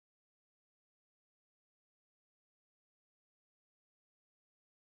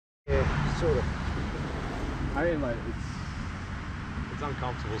Yeah, sort of. I mean, like, it's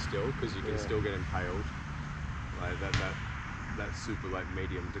uncomfortable still because you can still get impaled. Like that super like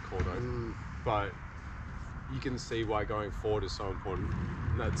medium decordo. But you can see why going forward is so important.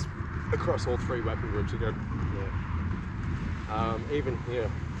 And that's across all three weapon groups again. Yeah. Even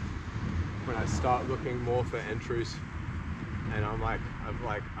here, when I start looking more for entries, and I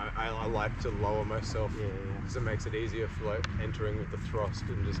like to lower myself because it makes it easier for like entering with the thrust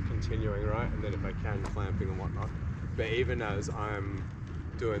and just continuing, right? And then if I can, clamping and whatnot. But even as I'm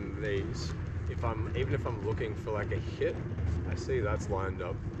doing these, even if I'm looking for like a hit, I see that's lined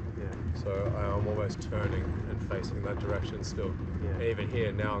up. Yeah. So I'm almost turning and facing that direction still. Yeah. And even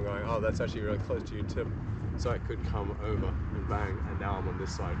here now I'm going, oh, that's actually really close to your tip. So I could come over and bang, and now I'm on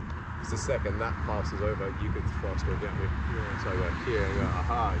this side. Because the second that passes over, you could thrust or get me. Yeah. So I go here and go,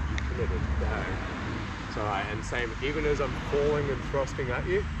 aha, you committed, bang. So and same, even as I'm falling and thrusting at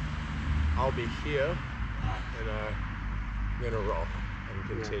you, I'll be here and I'm gonna roll and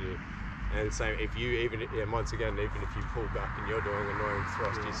continue. And same, if you once again, even if you pull back and you're doing annoying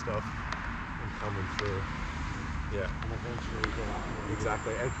thrusty stuff and coming through, and eventually you get up.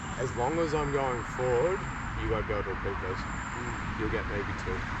 Exactly. And as long as I'm going forward, you won't be able to repeat those. You'll get maybe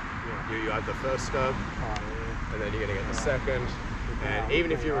two. Yeah. You have the first stab, and then you're gonna get the second. And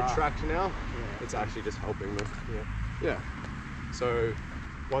even if you retract now, it's actually just helping me. Yeah. So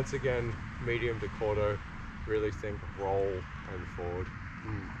once again, medium to quarto, really think roll and forward.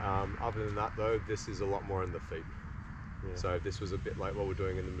 Other than that though, this is a lot more in the feet. So this was a bit like what we're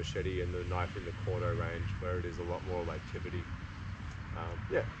doing in the machete and the knife in the quarto range, where it is a lot more like pivotty.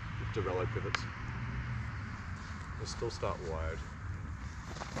 Relo pivots. We'll still start wide,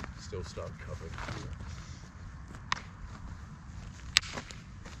 still start covered.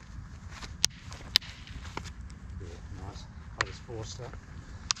 Nice. I just forced that.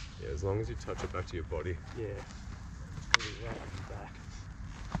 Yeah, as long as you touch it back to your body. Yeah. It's going to be right on the back.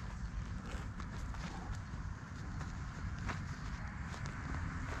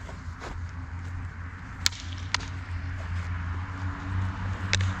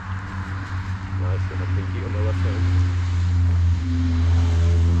 Nice, with a pinky on the left hand.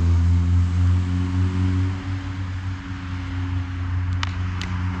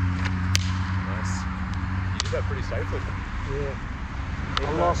 Nice. You did that pretty safely. Yeah.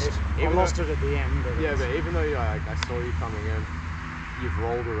 I lost it at the end. But even though I saw you coming in, you've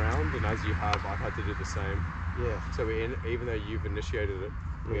rolled around, and as you have, I've had to do the same. Yeah. So even though you've initiated it,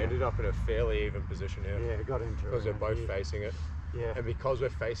 we ended up in a fairly even position here. Yeah, got into it. Because we're both facing it. Yeah. And because we're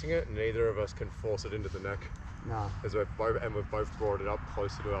facing it, neither of us can force it into the neck. No. Because we've both brought it up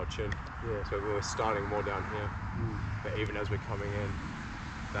closer to our chin. Yeah. So we're starting more down here. But even as we're coming in,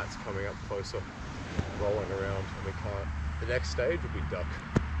 that's coming up closer, rolling around, and we can't. The next stage would be duck.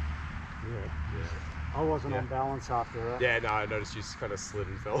 Yeah. I wasn't on balance after that. Yeah, no, I noticed you just kind of slid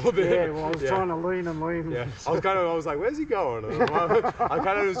and fell a bit. Yeah, well, I was trying to lean and lean. Yeah, I was like, where's he going? I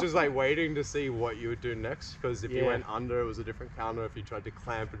kind of was just like waiting to see what you would do next, because if you went under, it was a different counter. If you tried to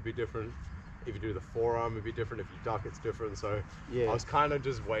clamp, it'd be different. If you do the forearm, it'd be different. If you duck, it's different. So I was kind of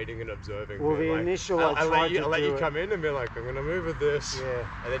just waiting and observing. Well, the initial, I let you come in and be like, I'm gonna move with this. Yeah.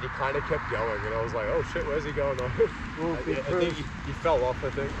 And then you kind of kept going, and I was like, oh shit, where's he going on? Well, I think you fell off, I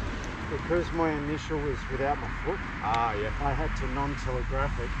think. Because my initial was without my foot. I had to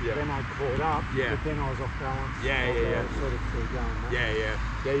non-telegraphic. Then I caught up. But then I was off balance. Sort of keep going.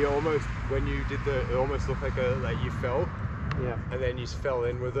 Yeah. You almost, when you did it almost looked like you fell. Yeah. And then you fell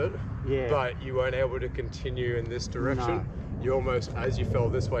in with it. Yeah. But you weren't able to continue in this direction. No. You almost, as you fell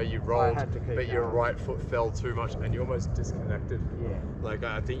this way, you rolled, but your right foot fell too much, and you almost disconnected. Yeah. Like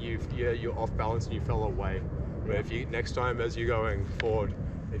I think you're off balance and you fell away. But if you next time as you're going forward,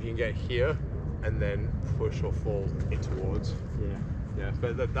 if you can get here and then push or fall in towards. Yeah,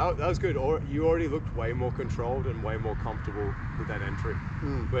 but that was good. You already looked way more controlled and way more comfortable with that entry.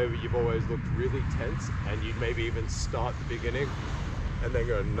 Where you've always looked really tense, and you'd maybe even start the beginning and then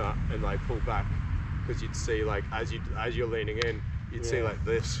go nut and like pull back, because you'd see like as you're leaning in, you'd see like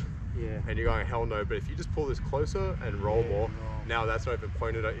this. Yeah. And you're going hell no. But if you just pull this closer and roll more, now that's not even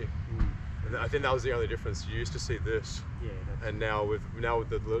pointed at you. And I think that was the only difference. You used to see this, and now with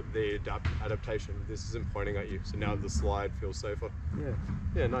the adaptation, this isn't pointing at you. So now the slide feels safer.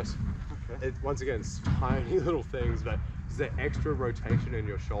 Yeah, nice. Okay. Once again, it's tiny little things, but it's the extra rotation in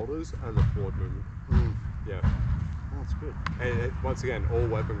your shoulders and the forward movement. Yeah, that's good. And once again, all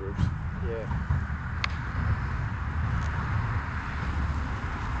weapon groups. Yeah.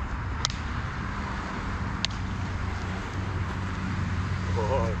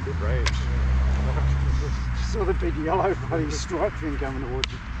 Oh, good range. Saw the big yellow bloody stripe thing coming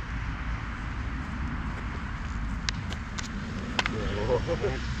towards you.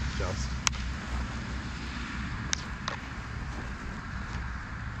 Just.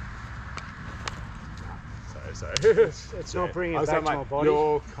 Sorry. It's not bringing it back to my body.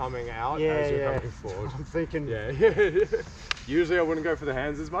 You're coming out as you're coming forward. I'm thinking. Yeah. Usually I wouldn't go for the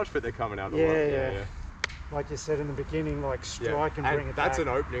hands as much, but they're coming out a lot. Yeah. Like you said in the beginning, like strike and bring it back. That's an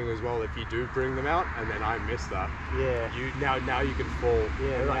opening as well. If you do bring them out, and then I miss that. Yeah. You now you can fall.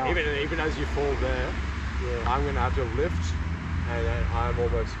 Yeah. Like, even as you fall there, I'm gonna have to lift, and then I'm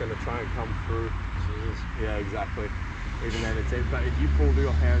almost gonna try and come through. Jeez. Yeah, exactly. Even then it's it. But if you pull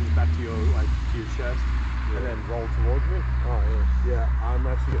your hands back to your chest. And then roll towards me. Oh yeah. I'm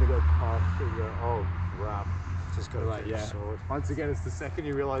actually gonna go past and go, oh crap. Just got to sword. Once again, it's the second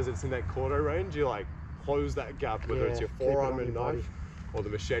you realize it's in that quarter range, you like close that gap, whether it's your forearm and knife or the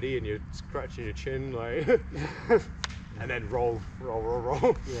machete, and you're scratching your chin, like, and then roll.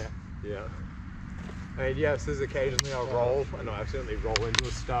 Yeah. I mean, yes, there's occasionally I'll roll and I'll accidentally roll into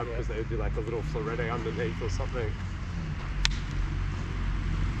a stub because they would do like a little florette underneath or something.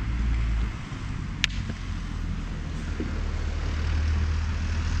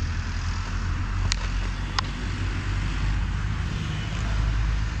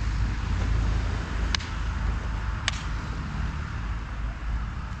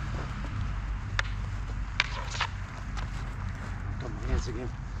 Again.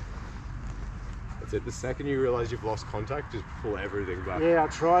 That's it. The second you realise you've lost contact, just pull everything back. Yeah, I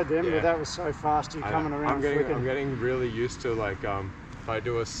tried them, but that was so fast. You're coming around. I'm getting really used to like if I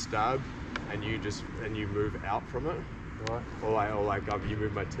do a stab and you move out from it, right? Or like you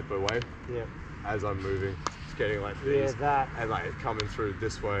move my tip away. Yeah. As I'm moving, it's getting like these. Yeah, that. And like coming through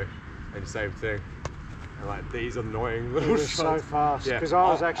this way, and same thing. And like these annoying little shots. So fast. Yeah. Because I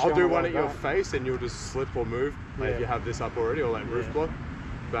was actually. I'll do one at your face, and you'll just slip or move. Like if you have this up already, or like roof block,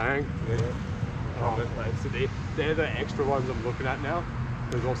 bang. So they're the extra ones I'm looking at now.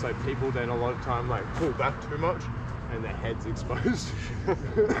 There's also people then a lot of time like pull back too much, and their head's exposed.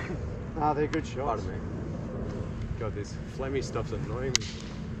 They're good shots. Pardon me. God, this phlegmy stuff's annoying.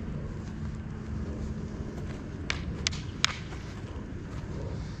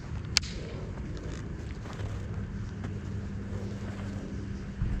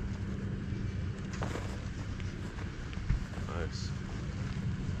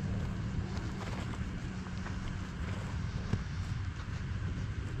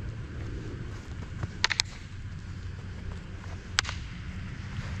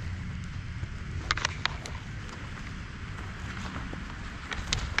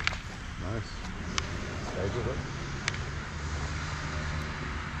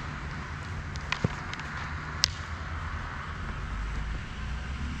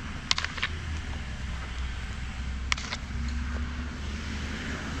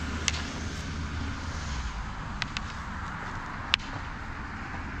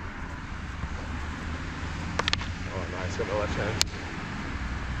 Got my left hand.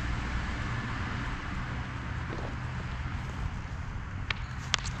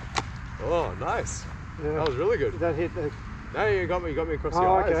 Oh, nice. Yeah. That was really good. Did that hit the... No, you got me across the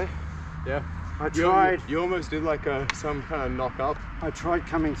eyes. Okay. Yeah. I tried. You almost did like some kind of knock up. I tried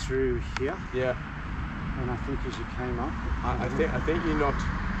coming through here. Yeah. And I think as you came up. I think you knocked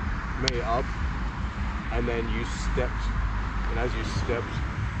me up, and then you stepped, and as you stepped,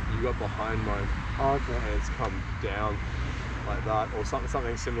 you got behind mine. Oh, okay. And it's come down like that, or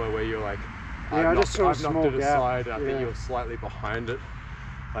something similar where you're like, I just saw a small knocked it gap. aside. I think you're slightly behind it.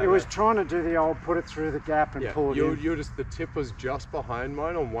 Like it was trying to do the old put it through the gap and pull it in. You're just, the tip was just behind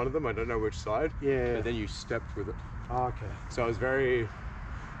mine on one of them. I don't know which side. Yeah. But then you stepped with it. Oh, okay. So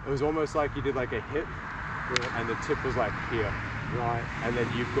it was almost like you did like a hit, and the tip was like here. Right. And then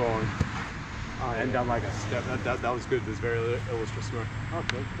you've gone and done like a step. That was good. There's very Ilustrisimo.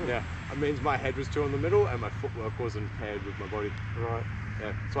 Okay, cool. Yeah. It means my head was too in the middle and my footwork wasn't paired with my body. Right.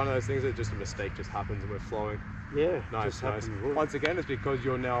 Yeah. It's one of those things that just a mistake just happens and we're flowing. Yeah. Nice. Once again, it's because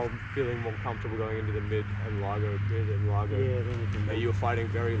you're now feeling more comfortable going into the mid and largo. Yeah, then you can. You were fighting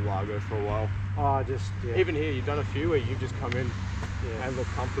very largo for a while. Oh, Even here, you've done a few where you've just come in and look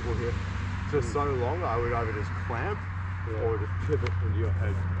comfortable here. For so long, I would either just clamp or just pivot into your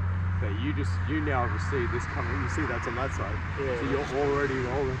head. But you now see this coming. You see that's on that side. Yeah. So you're already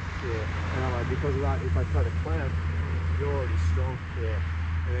rolling. Yeah. And I'm like, because of that, if I try to clamp, you're already strong. Yeah.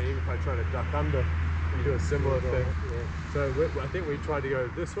 And then even if I try to duck under, you do a similar thing. Yeah. So I think we tried to go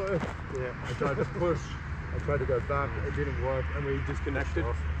this way. Yeah. I tried to push. I tried to go back. It didn't work, and we disconnected.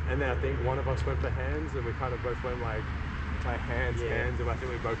 And then I think one of us went for hands, and we kind of both went like hands, and I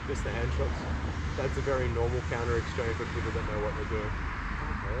think we both missed the hand shots. That's a very normal counter exchange for people that know what they're doing.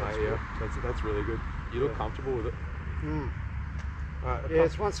 Okay, that's really good. You look comfortable with it. Yeah,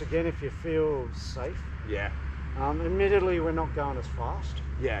 it's once again if you feel safe. Yeah. Admittedly, we're not going as fast.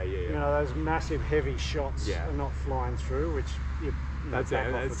 Yeah. You know, those massive heavy shots are not flying through, which that's it.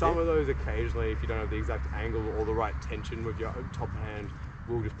 And some of those occasionally, if you don't have the exact angle or the right tension with your top hand,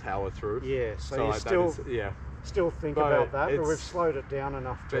 will just power through. Yeah, so you like still think about that, but we've slowed it down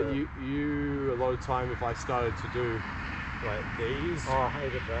enough to... But you a lot of time, if I started to do like these... Oh, I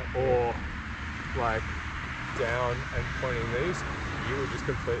hated that. Or like down and pointing these, you would just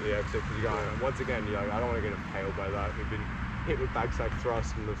completely exit because you're going, once again, you're like, I don't want to get impaled by that. We've been hit with backsack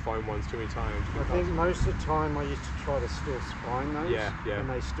thrust and the foam ones too many times. I think most of the time I used to try to still spine those, and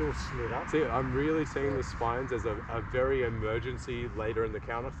they still slid up. See, I'm really seeing the spines as a very emergency later in the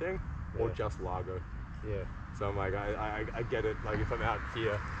counter thing, or just Largo. Yeah. So I'm like, I get it. Like if I'm out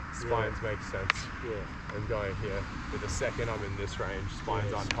here, spines make sense. Yeah. I'm going here. But the second I'm in this range,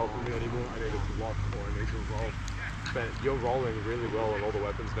 spines aren't helping me anymore. I need to block or I need to roll. But you're rolling really well on all the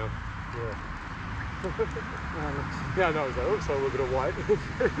weapons now. Yeah. Yeah, no, I was like, oops, a little bit of white.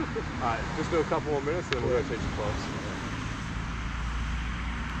 Alright, just do a couple more minutes and then we'll go teach the class.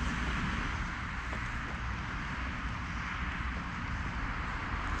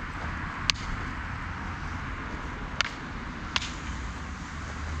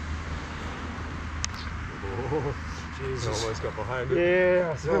 Oh, Jesus. I almost got behind it.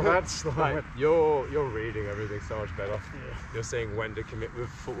 Yeah, I saw that slide. Mate, you're reading everything so much better. Yeah. You're seeing when to commit with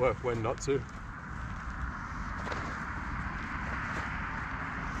footwork, when not to.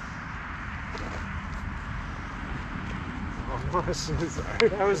 Oh, nice.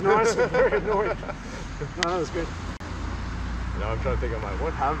 That was nice and very annoying. No, that was good. No, I'm trying to think, I'm like,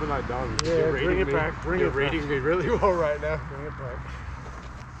 what haven't I done? Yeah, you're reading bring it me, back. You're reading me really well right now. Bring it back.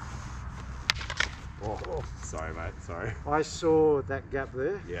 Oh, sorry, mate. Sorry. I saw that gap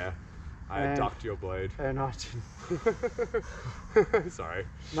there. Yeah. I ducked your blade. And I didn't. Sorry.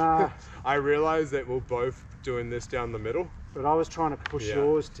 Nah. I realised that we're both doing this down the middle. But I was trying to push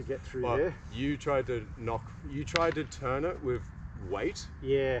yours to get through there. You tried to turn it with weight.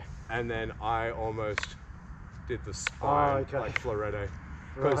 Yeah. And then I almost did the spine like Floro.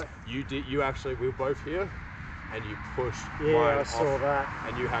 Because we were both here and you pushed mine I off, saw that.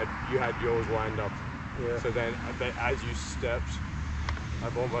 and you had yours lined up. Yeah. So then as you stepped,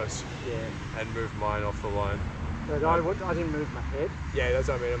 I've almost and moved mine off the line. But I didn't move my head. Yeah, that's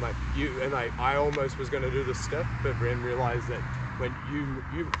what I mean. I'm like I almost was going to do the step, but then realized that when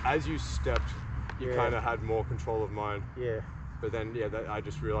you as you stepped, you kind of had more control of mine. Yeah. But then I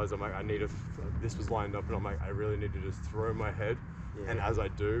just realized I'm like this was lined up, and I'm like I really need to just throw my head, and as I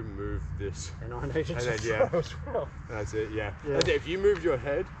do, move this. And I needed to throw as well. And that's it. Yeah. That's it. If you moved your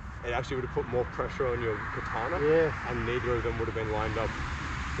head, it actually would have put more pressure on your katana. Yeah. And neither of them would have been lined up.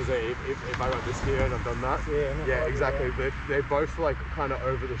 Because if I got this here and I've done that, exactly. They're both like kind of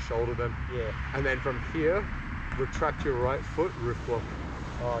over the shoulder then. Yeah. And then from here, retract your right foot, roof block.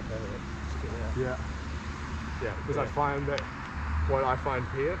 Oh, okay. Yeah. Yeah. Because I find that what I find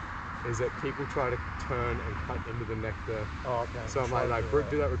here is that people try to turn and cut into the neck there. Oh, okay. So I'm like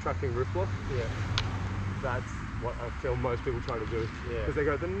do that retracting roof block. Yeah. That's what I feel most people try to do. Yeah. Because they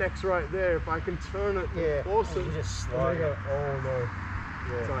go, the neck's right there. If I can turn it, force it. You just and slide they go, oh no.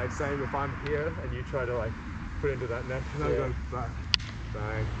 Yeah. So like same if I'm here and you try to like put into that neck, and I go bang,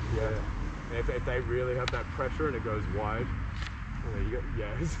 bang, And if they really have that pressure and it goes wide, there you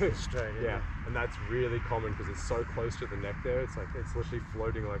go, straight. And that's really common because it's so close to the neck there. It's like it's literally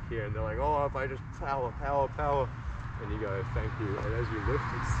floating like here, and they're like, oh, if I just power, and you go, thank you, and as you lift,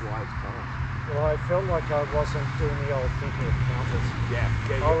 it slides past. Well, I felt like I wasn't doing the old thinking of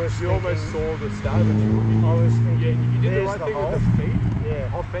counters. You almost saw the start, but I was thinking, you did the right thing with the feet.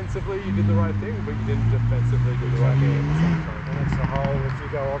 Yeah. Offensively, you did the right thing, but you didn't defensively do the right thing at the same time. And it's the hole. If you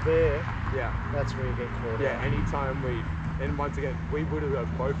go up there, that's where you get caught. Yeah. Anytime and once again, we would have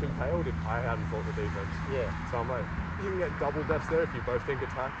both impaled if I hadn't thought the defense. Yeah. So I'm like, you can get double deaths there if you both think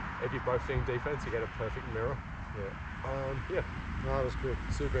attack. If you both think defense, you get a perfect mirror. Yeah. No, that was good.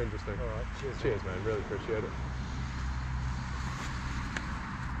 Super interesting. All right. Cheers, man. Really appreciate it.